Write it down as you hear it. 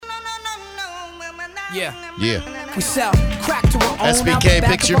We sell crack to our own SBK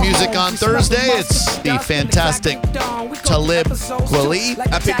Picture Music on Thursday. It's the fantastic Talib Kweli.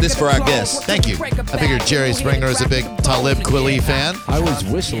 I picked this for our guest. Thank you. I figured Jerry Springer is a big Talib Kweli fan. I was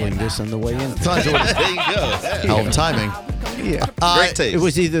whistling this on the way in. There you go. Hell of timing. Yeah. Great taste. It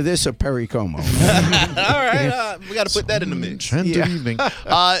was either this or Perry Como. All right. We got to put that in the mix. Trend of evening.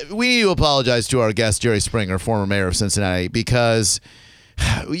 We need to apologize to our guest, Jerry Springer, former mayor of Cincinnati, because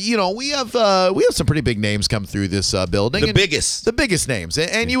we have some pretty big names come through this building. The biggest names.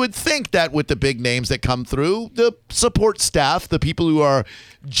 And you would think that with the big names that come through, the support staff, the people who are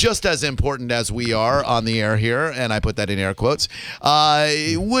just as important as we are on the air here, and I put that in air quotes,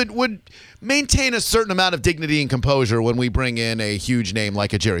 would maintain a certain amount of dignity and composure when we bring in a huge name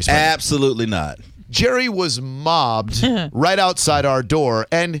like a Jerry Springer. Absolutely not. Jerry was mobbed right outside our door,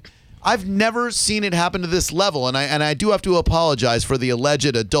 and I've never seen it happen to this level, and I do have to apologize for the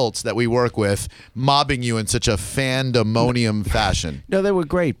alleged adults that we work with mobbing you in such a fandemonium fashion. No, they were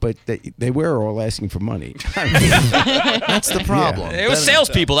great, but they were all asking for money. That's the problem. It was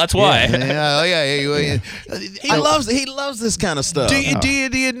salespeople. That's why. He loves this kind of stuff. Do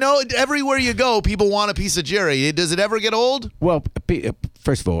you know everywhere you go, people want a piece of Jerry? Does it ever get old? Well,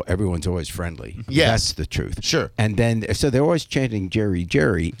 first of all, everyone's always friendly. Yes. That's the truth. Sure. And then, so they're always chanting Jerry,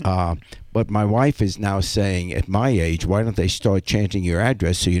 Jerry. But my wife is now saying, at my age, why don't they start chanting your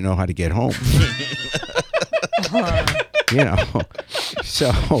address so you know how to get home?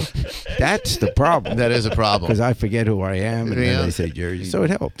 So that's the problem. That is a problem. Because I forget who I am, and then they say Jerry. So it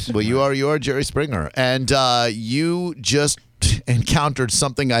helps. Well, you are Jerry Springer, and you just encountered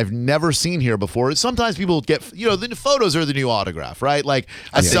something I've never seen here before. Sometimes people get, the photos are the new autograph, right? Like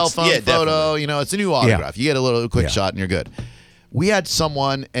a cell phone photo, definitely. It's a new autograph. You get a little quick shot and you're good. We had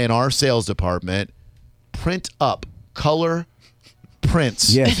someone in our sales department print up color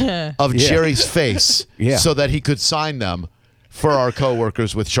prints of Jerry's face so that he could sign them for our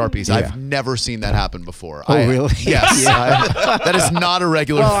coworkers with Sharpies. I've never seen that happen before. Oh, really? Yes. That is not a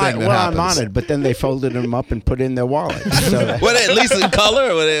regular thing that happens. I'm honored, but then they folded them up and put in their wallet. So Well, at least in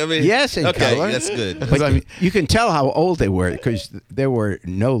color? Yes, in color. Okay, that's good. But you can tell how old they were because there were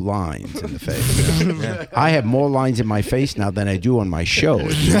no lines in the face. I have more lines in my face now than I do on my show.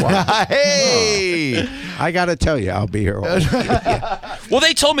 Hey! I got to tell you, I'll be here all day. Well,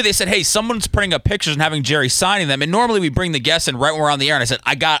 they told me, they said, hey, someone's printing up pictures and having Jerry signing them. And normally we bring the guests in right when we're on the air. And I said,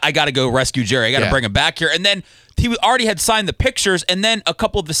 I got to go rescue Jerry. I got to bring him back here. And then he already had signed the pictures. And then a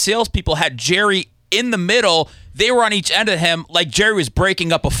couple of the salespeople had Jerry in the middle. They were on each end of him like Jerry was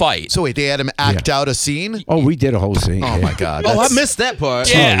breaking up a fight. So wait, they had him act out a scene? Oh, we did a whole scene. Oh, my God. I missed that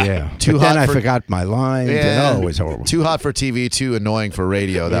part. Yeah. Oh, yeah. Too But then hot I for- forgot my lines. Yeah. And, it was horrible. Too hot for TV, too annoying for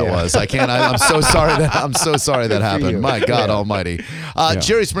radio. That was. I can't. I'm so sorry that happened. you. My God Almighty.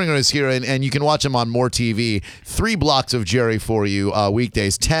 Jerry Springer is here, and you can watch him on More TV. 3 blocks of Jerry for you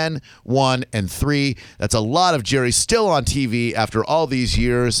weekdays: 10, 1, and 3. That's a lot of Jerry still on TV after all these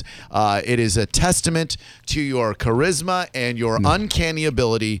years. It is a testament to your charisma and your uncanny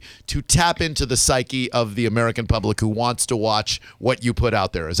ability to tap into the psyche of the American public who wants to watch what you put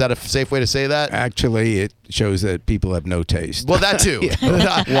out there. Is that a safe way to say that? Actually, it shows that people have no taste. Well, that too.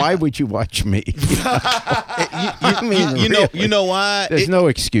 Why would you watch me? You know why? There's no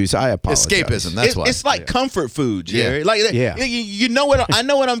excuse. I apologize. Escapism. That's why. It's like comfort food, Jerry. Yeah. Like Yeah. you know what I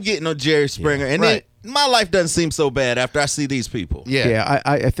know what I'm getting on Jerry Springer, and Right. then my life doesn't seem so bad after I see these people. Yeah.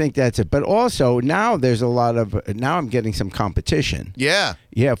 I think that's it. But also now there's a lot of I'm getting some competition. Yeah.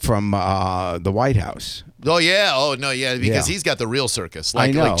 Yeah, from the White House. Oh yeah. Oh no. Yeah. Because Yeah. he's got the real circus.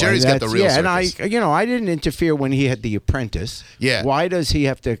 I know. Like Jerry's and got the real circus. and I didn't interfere when he had The Apprentice. Yeah. Why does he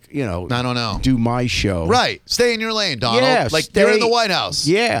have to, I don't know. do my show? Right. Stay in your lane, Donald. Yeah, like they're in stay- the White House.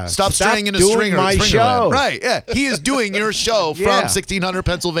 Yeah. Stop straying into doing stringer. my Stringer show. land. Right. Yeah. He is doing your show from Yeah. 1600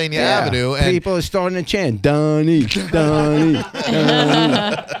 Pennsylvania Yeah. Avenue. And People are starting to chant, Donnie, Donnie,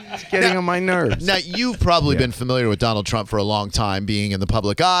 Donnie. It's getting on my nerves. now you've probably been familiar with Donald Trump for a long time, being in the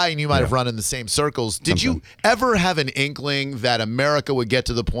public eye, and you might have run in the same circles. Did you ever have an inkling that America would get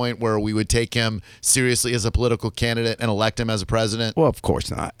to the point where we would take him seriously as a political candidate and elect him as a president? Well, of course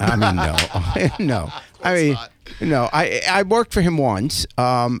not. I mean, no. No. I mean, no. I worked for him once.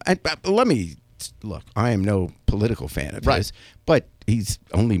 Let me look. I am no political fan of his, but he's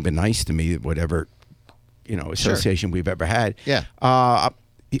only been nice to me, whatever, association we've ever had. Yeah.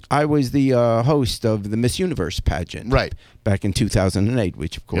 I was the host of the Miss Universe pageant. Right. Back in 2008,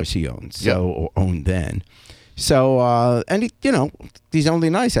 which, of course, he owned. Or owned then. So, and he's only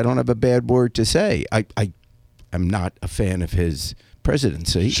nice. I don't have a bad word to say. I'm not a fan of his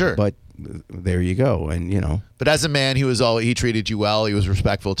presidency. Sure. But, there you go. And, But as a man, he treated you well. He was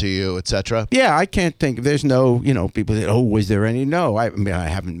respectful to you, etc. yeah, I can't think. There's no, people say, oh, was there any? No, I mean, I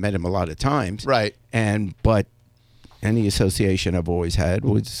haven't met him a lot of times. Right. But any association I've always had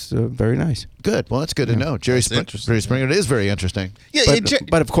was very nice. Good. Well, that's good to know. Jerry Springer, it is very interesting. Yeah,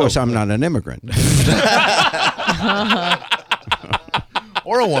 But of course, I'm not an immigrant.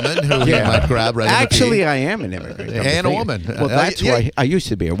 Or a woman who you might grab right Actually, I am an immigrant. And a woman. Well, that's why I used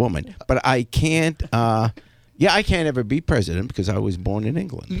to be a woman. But I can't, I can't ever be president because I was born in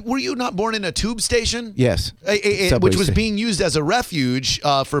England. Were you not born in a tube station? Yes. Which was being used as a refuge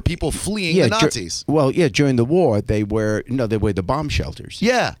for people fleeing the Nazis. During the war, they were the bomb shelters.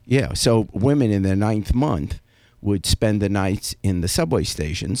 Yeah. Yeah, so women in their 9th month would spend the nights in the subway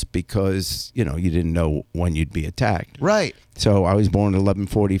stations because, you didn't know when you'd be attacked. Right. So I was born at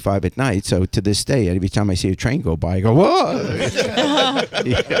 11:45 at night. So to this day, every time I see a train go by, I go, whoa!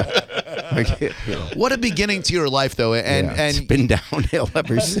 What a beginning to your life, though. And it's been downhill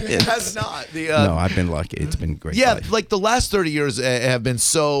ever since. It has not. No, I've been lucky. It's been great. Yeah, life. like the last 30 years have been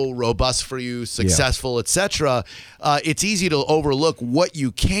so robust for you, successful, etc. It's easy to overlook what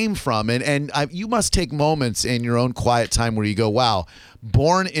you came from. And you must take moments in your own quiet time where you go, wow,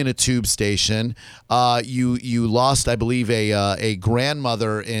 born in a tube station. You lost, I believe, a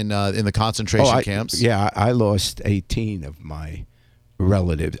grandmother in the concentration camps. Yeah, I lost 18 of my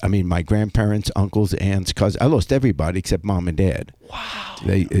relatives. I mean, my grandparents, uncles, aunts, cousins. I lost everybody except mom and dad. Wow.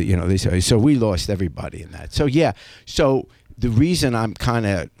 They say so. We lost everybody in that. So yeah. So the reason I'm kind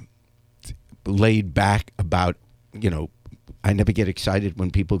of laid back about, I never get excited when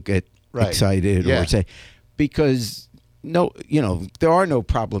people get excited or say, because. No, there are no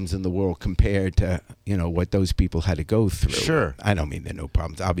problems in the world compared to, what those people had to go through. Sure. I don't mean there are no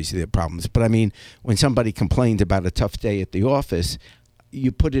problems. Obviously, there are problems. But I mean, when somebody complains about a tough day at the office,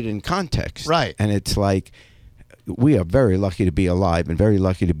 you put it in context. Right. And it's like, we are very lucky to be alive and very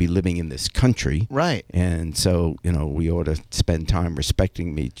lucky to be living in this country. Right. And so, we ought to spend time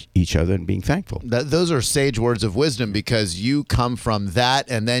respecting each other and being thankful. Those are sage words of wisdom because you come from that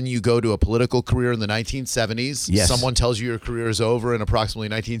and then you go to a political career in the 1970s. Yes. Someone tells you your career is over in approximately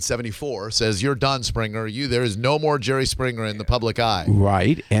 1974, says you're done, Springer. There is no more Jerry Springer in the public eye.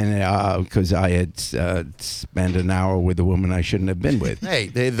 Right. And because I had spent an hour with a woman I shouldn't have been with. Hey,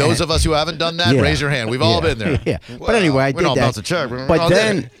 those of us who haven't done that, raise your hand. We've all been there. Yeah. But anyway, I did that. Bounce a check. But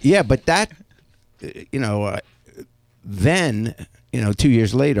then, but that, then, 2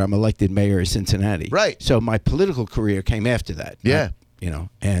 years later, I'm elected mayor of Cincinnati. Right. So my political career came after that. Yeah.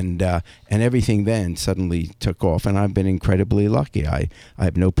 And everything then suddenly took off, and I've been incredibly lucky. I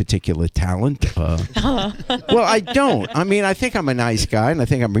have no particular talent. Well, I don't. I mean, I think I'm a nice guy, and I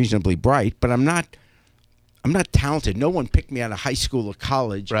think I'm reasonably bright, but I'm not talented. No one picked me out of high school or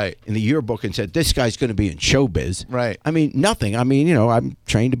college in the yearbook and said, this guy's going to be in showbiz. Right. I mean, nothing. I mean, I'm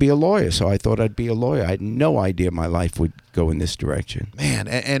trained to be a lawyer, so I thought I'd be a lawyer. I had no idea my life would go in this direction. Man,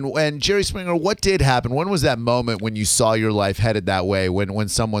 and Jerry Springer, what did happen? When was that moment when you saw your life headed that way? When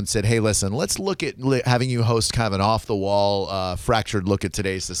someone said, hey, listen, let's look at having you host kind of an off-the-wall, fractured look at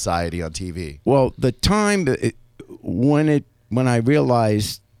today's society on TV? Well, the time when I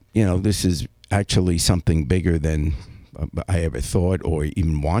realized, this is actually something bigger than I ever thought or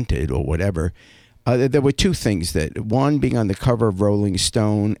even wanted or whatever. There were two things one being on the cover of Rolling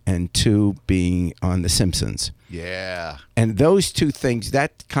Stone and two being on The Simpsons. Yeah. And those two things,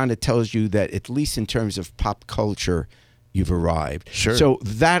 that kind of tells you that at least in terms of pop culture, you've arrived. Sure. So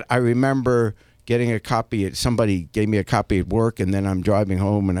that I remember getting a copy. Somebody gave me a copy at work, and then I'm driving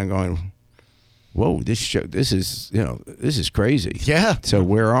home and I'm going, whoa, this is crazy. Yeah. So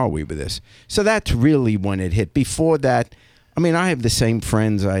where are we with this? So that's really when it hit. Before that, I mean, I have the same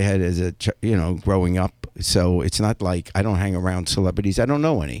friends I had as growing up. So it's not like I don't hang around celebrities. I don't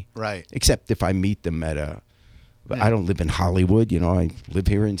know any. Right. Except if I meet them I don't live in Hollywood. I live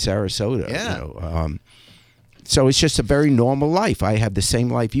here in Sarasota. Yeah. So it's just a very normal life. I have the same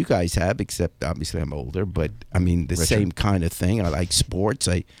life you guys have, except obviously I'm older. But I mean, the same kind of thing. I like sports.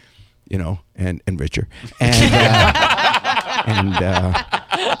 And richer, and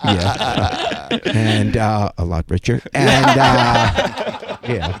a lot richer, and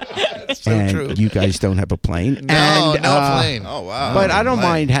So true. You guys don't have a plane. No plane. Oh, wow. But I don't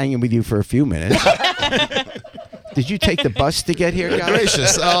mind hanging with you for a few minutes. Did you take the bus to get here, guys?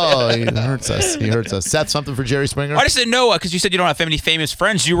 Gracious. Oh, he hurts us. Seth, something for Jerry Springer? I just didn't know, because you said you don't have any famous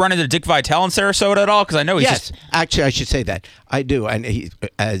friends. Do you run into Dick Vitale in Sarasota at all? Because I know he's Actually, I should say that. I do. And he,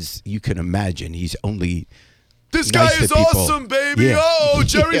 as you can imagine, he's only This nice guy to is people. awesome, baby. Yeah. Oh,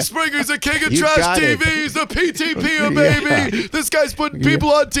 Jerry Yeah. Springer's a king of You trash got it. TV. He's a PTP, baby. This guy's putting people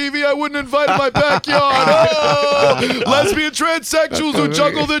on TV I wouldn't invite in my backyard. Oh, lesbian transsexuals who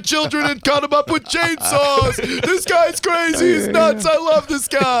juggle their children and cut them up with chainsaws. This guy's crazy. He's nuts. I love this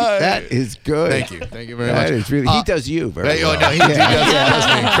guy. That is good. Thank you. Thank you very much. That is really. He does you very Right, well. oh, no, he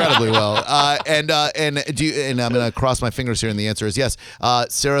does me incredibly well. And I'm going to cross my fingers here, and the answer is yes.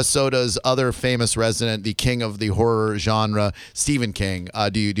 Sarasota's other famous resident, the king of the horror genre, Stephen King.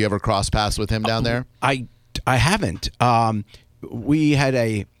 Do you ever cross paths with him down there? I haven't. We had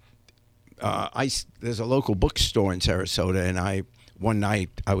there's a local bookstore in Sarasota, and one night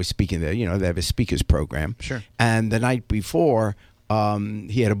I was speaking there. You know, they have a speakers program. Sure. And the night before,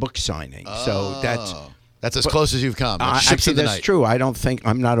 he had a book signing. So That's as close as you've come. Ships actually, of the that's night. true.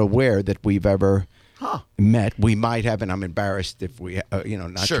 I'm not aware that we've ever met. We might have, and I'm embarrassed if we,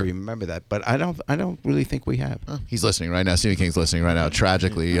 not Sure. to remember that. But I don't really think we have. He's listening right now. Stephen King's listening right now.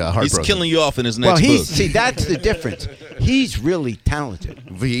 Tragically heartbroken. He's killing you off in his Well, next book. see, that's the difference. He's really talented.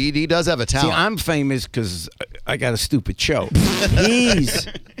 He does have a See, talent. I'm famous because I got a stupid show. He's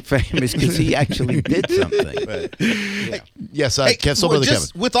famous because he actually did something. yes, Hey, Soul well, Brother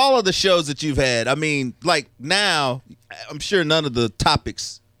just Kevin. with all of the shows that you've had, I mean, like now, I'm sure none of the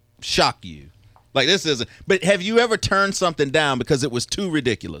topics shock you. Like this isn't. But have you ever turned something down because it was too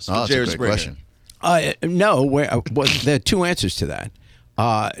ridiculous for Oh, that's Jerry a great Springer? question. No, there are two answers to that.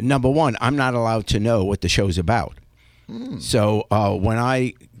 Number one, I'm not allowed to know what the show's about. So when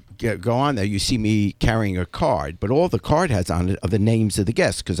I go on there, you see me carrying a card, but all the card has on it are the names of the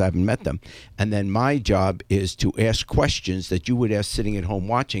guests because I haven't met them. And then my job is to ask questions that you would ask sitting at home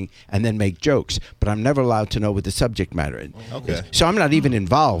watching and then make jokes. But I'm never allowed to know what the subject matter is. Okay. So I'm not even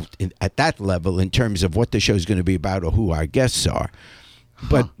involved at that level in terms of what the show's going to be about or who our guests are.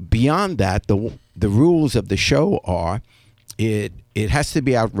 But beyond that, the rules of the show are it has to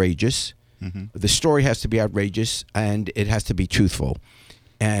be outrageous. The story has to be outrageous, and it has to be truthful.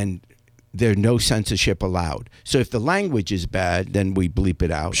 And there's no censorship allowed. So if the language is bad, then we bleep it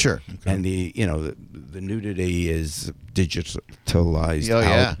out. Sure. And the nudity is digitalized Oh,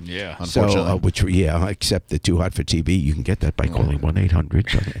 yeah. out. Yeah. Unfortunately. So, except the Too Hot for TV, you can get that by calling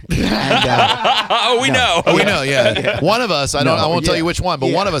 1-800. Oh, we know. Oh, we know, yeah. One of us, I won't tell yeah. you which one, but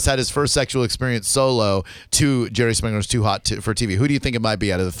Yeah. one of us had his first sexual experience solo to Jerry Springer's Too Hot for TV. Who do you think it might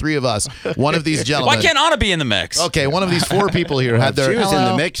be out of the three of us? One of these gentlemen. Why can't Anna be in the mix? Okay, one of these four people here had If their she was in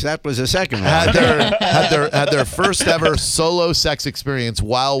the mix, that was the second one. had their first ever solo sex experience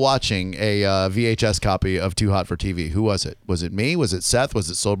while watching a VHS copy of Too Hot for TV. Who was it? Was it me? Was it Seth? Was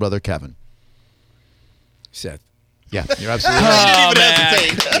it Soul Brother Kevin? Seth. Yeah, you're absolutely right. Oh, man.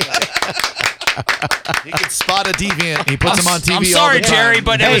 He can spot a deviant. He puts him on TV. I'm sorry, all the time. Jerry,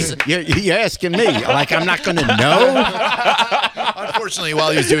 but Hey, it was. you're asking me like I'm not going to know? Unfortunately,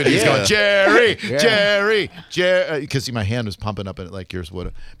 while he was doing it, he's going, Jerry, because my hand was pumping up and like yours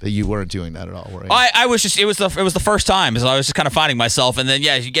would, but you weren't doing that at all, were you? I was just it was the first time, so I was just kind of finding myself, and then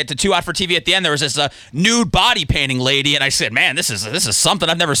you get to Too Hot for TV at the end. There was this nude body painting lady, and I said, "Man, this is something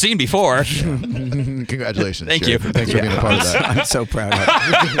I've never seen before." Congratulations. Thank Jerry, you. Thanks for being a part of that. I'm so proud of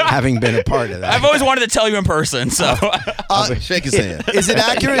having been a part of that. I've always wanted to tell you in person, so Shake his hand. Is it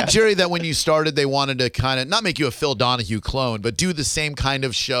accurate, Jerry, that when you started, they wanted to kind of not make you a Phil Donahue clone, but do the same kind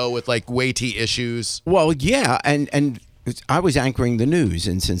of show with like weighty issues? Well, yeah, and I was anchoring the news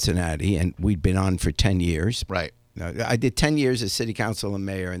in Cincinnati, and we'd been on for 10 years. Right. I did 10 years as city council and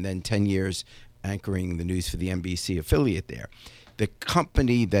mayor, and then 10 years anchoring the news for the NBC affiliate there. The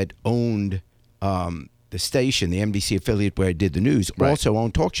company that owned the station, the NBC affiliate where I did the news, also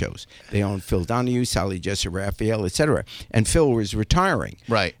owned talk shows. They owned Phil Donahue, Sally Jessy Raphael, etc. And Phil was retiring.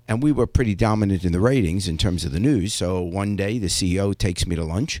 Right. And we were pretty dominant in the ratings in terms of the news. So one day the CEO takes me to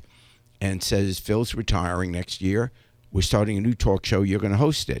lunch and says, Phil's retiring next year. We're starting a new talk show. You're going to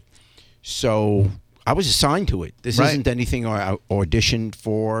host it. So I was assigned to it. This isn't anything I auditioned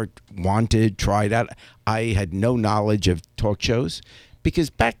for, wanted, tried out. I had no knowledge of talk shows because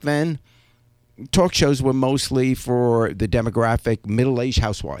back then, talk shows were mostly for the demographic middle-aged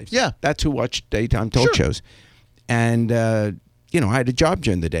housewives. Yeah. That's who watched daytime talk shows. And, I had a job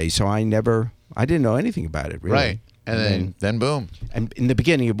during the day, so I didn't know anything about it, really. Right. And then boom. And in the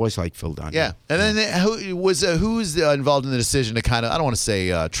beginning, it was like Phil Donahue. Yeah. And then who's involved in the decision to kind of, I don't want to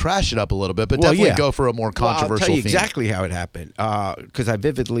say trash it up a little bit, but definitely go for a more controversial I'll tell you theme. exactly how it happened because I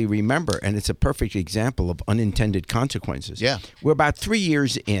vividly remember, and it's a perfect example of unintended consequences. Yeah. We're about 3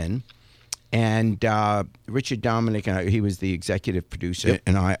 years in, and Richard Dominic, and he was the executive producer,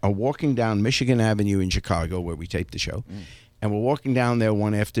 and I are walking down Michigan Avenue in Chicago where we taped the show, and we're walking down there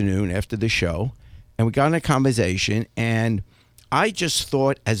one afternoon after the show, and we got in a conversation, and I just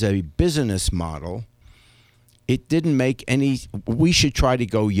thought as a business model, it didn't make any. We should try to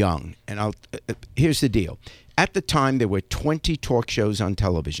go young. And here's the deal. At the time, there were 20 talk shows on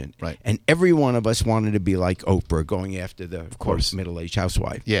television. Right. And every one of us wanted to be like Oprah, going after the, of course, middle-aged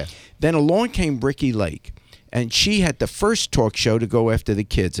housewife. Yeah. Then along came Ricki Lake. And she had the first talk show to go after the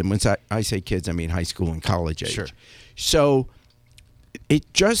kids. And when I say kids, I mean high school and college age. Sure. So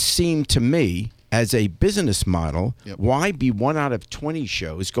it just seemed to me, as a business model, why be 1 out of 20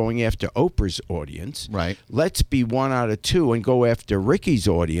 shows going after Oprah's audience? Right. Let's be 1 out of 2 and go after Ricky's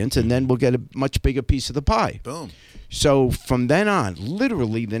audience, and then we'll get a much bigger piece of the pie. Boom. So from then on,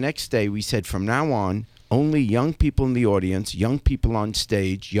 literally the next day, we said from now on, only young people in the audience, young people on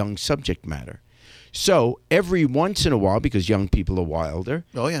stage, young subject matter. So every once in a while, because young people are wilder,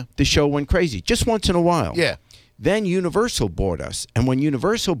 the show went crazy. Just once in a while. Yeah. Then Universal bought us. And when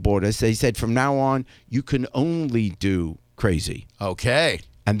Universal bought us, they said from now on, you can only do crazy. Okay.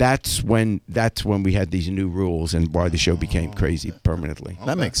 And that's when we had these new rules and why the show became crazy permanently.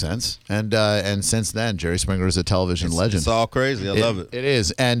 That makes sense. And since then, Jerry Springer is a television legend. It's all crazy. I love it. It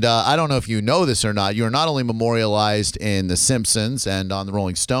is. And I don't know if you know this or not. You're not only memorialized in The Simpsons and on the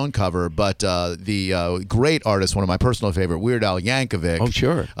Rolling Stone cover, but the great artist, one of my personal favorite, Weird Al Yankovic. Oh,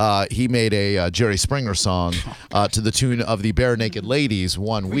 sure. He made a Jerry Springer song to the tune of the Bare Naked Ladies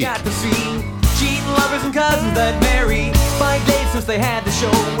one week. We got to see cheating lovers and cousins that marry. 5 days since they had the show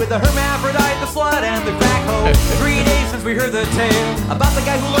with the hermaphrodite, the slut, and the crack hoe. 3 days since we heard the tale about the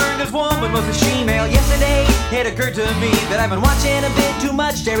guy who learned his woman was a she-male. Yesterday, it occurred to me that I've been watching a bit too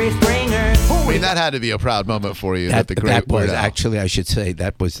much Jerry Springer. I mean, that had to be a proud moment for you. That was Weird Al. Actually, I should say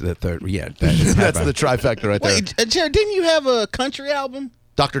that was the third. Yeah, that's the trifecta right there. Wait, Jerry, didn't you have a country album?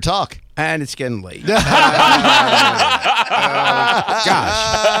 Dr. Talk. And it's getting late. Gosh.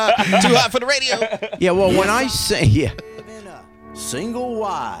 Too hot for the radio. Yeah, well, when I say, Single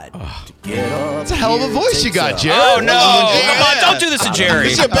wide to get up. That's a hell of a voice you got, Jerry. Oh, no. Come on, don't do this to Jerry.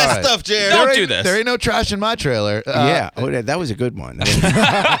 It's your best stuff, Jerry. Don't do this. There ain't no trash in my trailer. that was a good one.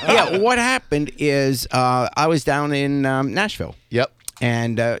 Yeah, what happened is I was down in Nashville. Yep.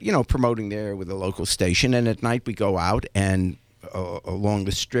 And, promoting there with a local station. And at night we go out and along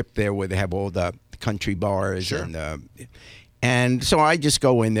the strip there where they have all the country bars. Sure. And so I just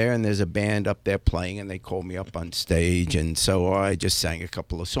go in there, and there's a band up there playing, and they call me up on stage. And so I just sang a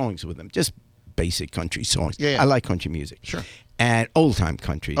couple of songs with them, just basic country songs. Yeah. I like country music. Sure. And old-time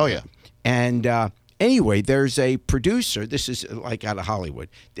country. Oh, yeah. And anyway, there's a producer. This is like out of Hollywood.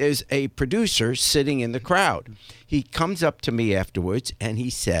 There's a producer sitting in the crowd. He comes up to me afterwards, and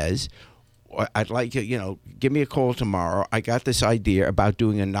he says, I'd like you, give me a call tomorrow. I got this idea about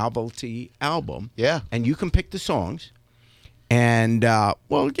doing a novelty album. Yeah. And you can pick the songs. And, I've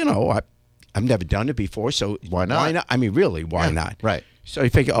never done it before, so Why not? I mean, really, why not? Right. So I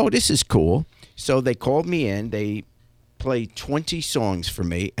figured, this is cool. So they called me in. They played 20 songs for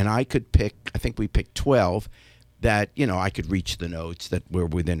me, and I could pick, I think we picked 12 that, I could reach the notes that were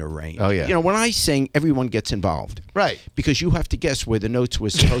within a range. Oh, yeah. When I sing, everyone gets involved. Right. Because you have to guess where the notes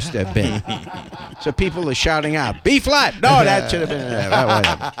were supposed to have been. So people are shouting out, B flat. No, that should have been.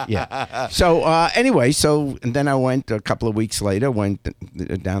 Yeah. So anyway, and then I went a couple of weeks later, went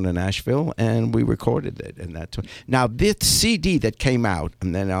down to Nashville, and we recorded it. And that's now this CD that came out,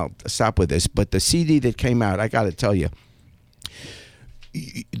 and then I'll stop with this, but the CD that came out, I got to tell you,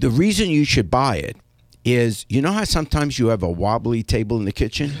 the reason you should buy it is, how sometimes you have a wobbly table in the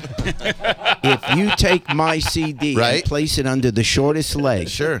kitchen? If you take my CD and place it under the shortest leg,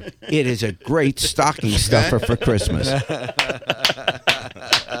 Sure. it is a great stocking stuffer for Christmas.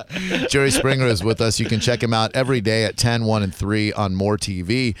 Jerry Springer is with us. You can check him out every day at 10, 1, and 3 on More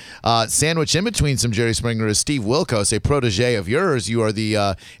TV. Sandwiched in between some Jerry Springer is Steve Wilkos, a protege of yours. You are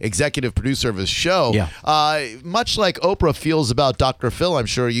the executive producer of his show. Yeah. Much like Oprah feels about Dr. Phil, I'm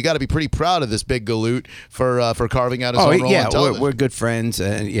sure you got to be pretty proud of this big galoot for carving out his own role on television. We're good friends,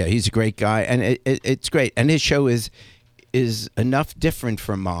 and he's a great guy, and it's great. And his show is enough different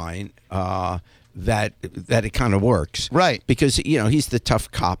from mine that it kind of works, right? Because he's the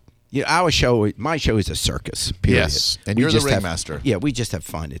tough cop. My show is a circus. Period. Yes, and you're the ringmaster. We just have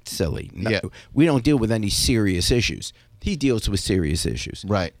fun. It's silly. Yeah. We don't deal with any serious issues. He deals with serious issues.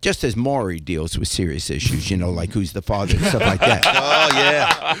 Right. Just as Maury deals with serious issues, like who's the father and stuff like that. Oh,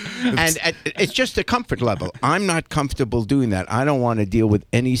 yeah. And it's just a comfort level. I'm not comfortable doing that. I don't want to deal with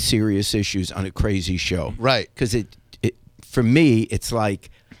any serious issues on a crazy show. Right. Because for me, it's like,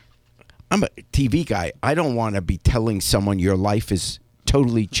 I'm a TV guy. I don't want to be telling someone your life is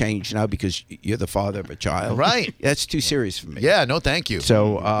totally changed now because you're the father of a child. Right. That's too serious for me. Yeah, no, thank you.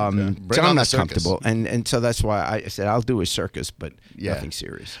 So, Bring so on I'm the not circus. comfortable, and so that's why I said I'll do a circus, but nothing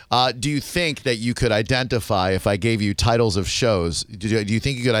serious. Do you think that you could identify, if I gave you titles of shows, do you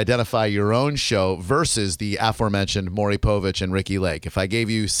think you could identify your own show versus the aforementioned Maury Povich and Ricky Lake? If I gave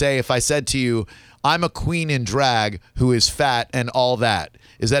you, say, if I said to you, I'm a queen in drag who is fat and all that,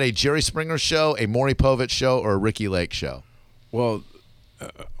 is that a Jerry Springer show, a Maury Povich show, or a Ricky Lake show? Well,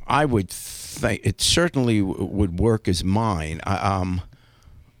 I would think it certainly would work as mine.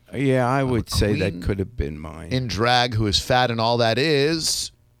 Yeah, I would say that queen could have been mine. In drag who is fat and all that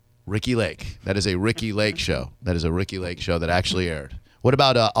is Ricky Lake. That is a Ricky Lake show. That is a Ricky Lake show that actually aired. What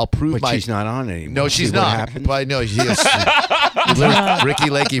about I'll prove But my... she's not on anymore. No, she's See what not. happened? Well, no, she is. Ricky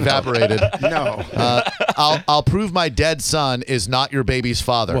Lake evaporated. No. I'll prove my dead son is not your baby's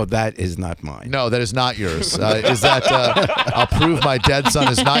father. Well, that is not mine. No, that is not yours. Is that I'll prove my dead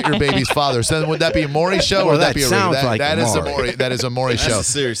son is not your baby's father? So then would that be a Maury show, or Well, would that that be a sounds that, like that a is a Maury. Maury? That is a Maury That's show. a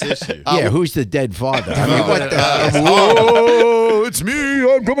serious issue. Yeah, who's the dead father? I mean, what the? Whoa, it's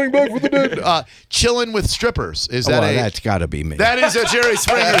me. I'm coming back from the dead. Chilling with strippers. Is that Well, a? that's got to be me. That is a Jerry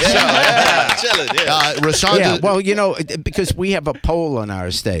Springer show. Yeah. Chilling, yeah. Rashonda. Yeah, well, because we have a poll on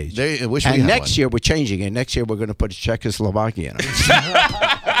our stage. I wish we and had next one. year we're changing it. Next year we're going to put Czechoslovakia in it.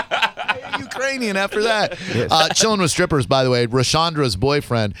 Ukrainian after that. Yes. Chilling with strippers, by the way. Rashandra's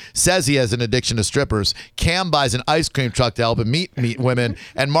boyfriend says he has an addiction to strippers. Cam buys an ice cream truck to help him meet women,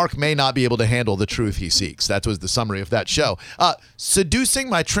 and Mark may not be able to handle the truth he seeks. That was the summary of that show. Seducing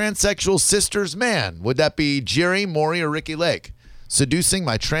my transsexual sister's man. Would that be Jerry, Maury, or Ricky Lake? Seducing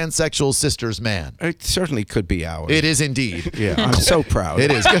my transsexual sister's man. It certainly could be ours. It is indeed. Yeah, I'm so proud.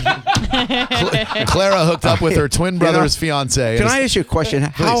 It is. Clara hooked up with her twin brother's fiance. Can I ask you a question?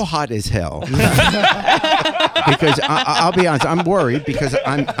 How hot is hell? Because I'll be honest, I'm worried because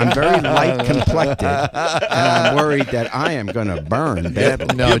I'm very light complected, and I'm worried that I am going to burn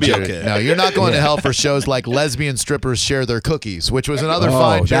badly. No, You'll be Jerry, okay. no, you're not going to hell for shows like Lesbian Strippers Share Their Cookies, which was another Oh,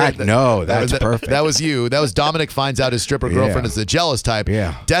 fine. Jerry, that's perfect. That was you. That was Dominic finds out his stripper girlfriend Yeah. is the jealous type.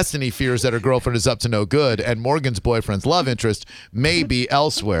 Yeah. Destiny fears that her girlfriend is up to no good, and Morgan's boyfriend's love interest may be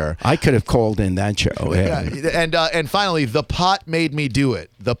elsewhere. I could have called in that show. Yeah. And finally, The Pot Made Me Do It.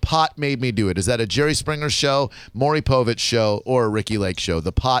 The Pot Made Me Do It. Is that a Jerry Springer show, Maury Povich show, or a Ricky Lake show?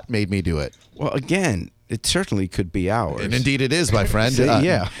 The Pot Made Me Do It. Well, again, it certainly could be ours. And indeed it is, my friend. See,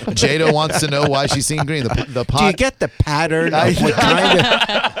 yeah. Jada wants to know why she's seeing green. The pot. Do you get the pattern of what kind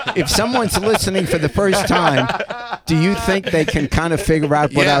of? If someone's listening for the first time, do you think they can kind of figure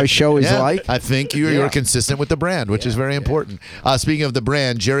out what our show is like? I think you're consistent with the brand, which is very important. Speaking of the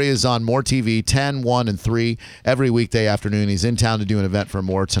brand, Jerry is on More TV 10, 1, and 3 every weekday afternoon. He's in town to do an event for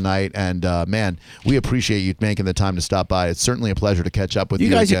More tonight. And, man, we appreciate you making the time to stop by. It's certainly a pleasure to catch up with you.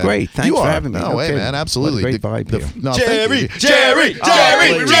 You guys are again. great. Thanks you for are. having me. No way, Okay. man. Absolutely. What a great vibe here. No, Jerry, thank you. Jerry, Oh, Jerry,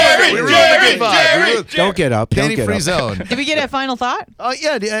 please. Jerry, We really Jerry, good vibe. Jerry. We really- Don't get up. Don't Danny get Free up. Zone. Did we get a final thought?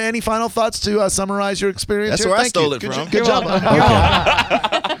 Yeah. Any final thoughts to summarize your experience? That's here? where I Thank stole you. it Good from. Good job.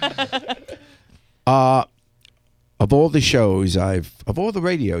 Of all the shows of all the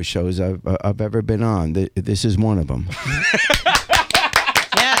radio shows I've ever been on, this is one of them.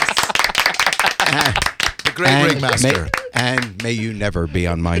 Yes. The great ringmaster. May you never be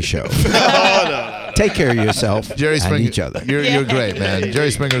on my show. Take care of yourself Jerry and Springer. each other. You're great, man.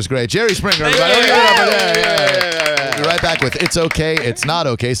 Jerry Springer's great. Jerry Springer, everybody. We'll be right back with It's Okay, It's Not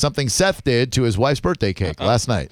Okay, something Seth did to his wife's birthday cake last night.